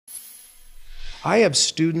I have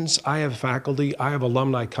students, I have faculty, I have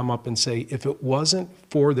alumni come up and say, if it wasn't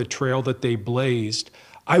for the trail that they blazed,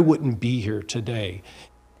 I wouldn't be here today.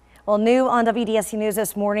 Well, new on WDSC News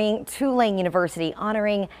this morning, Tulane University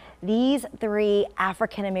honoring these 3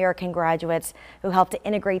 African-American graduates who helped to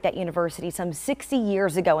integrate that university some 60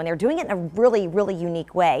 years ago, and they're doing it in a really, really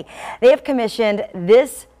unique way. They have commissioned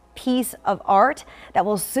this piece of art that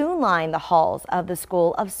will soon line the halls of the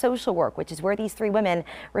School of Social Work, which is where these 3 women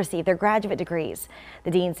received their graduate degrees.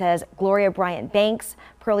 The dean says Gloria Bryant Banks,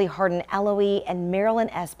 Pearlie Hardin Eloy, and Marilyn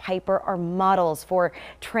S. Piper are models for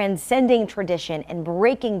transcending tradition and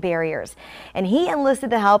breaking barriers. And he enlisted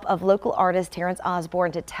the help of local artist Terrence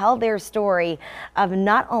Osborne to tell their story of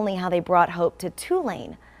not only how they brought hope to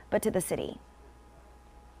Tulane, but to the city.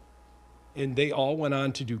 And they all went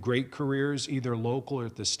on to do great careers, either local or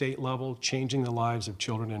at the state level, changing the lives of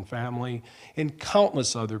children and family, and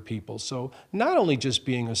countless other people. So not only just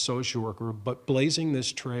being a social worker, but blazing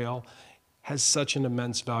this trail has such an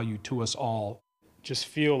immense value to us all. Just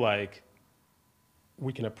feel like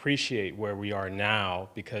we can appreciate where we are now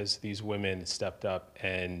because these women stepped up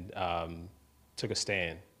and took a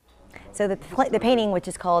stand. So the painting, which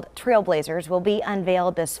is called Trailblazers, will be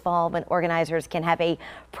unveiled this fall when organizers can have a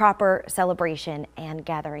proper celebration and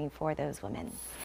gathering for those women.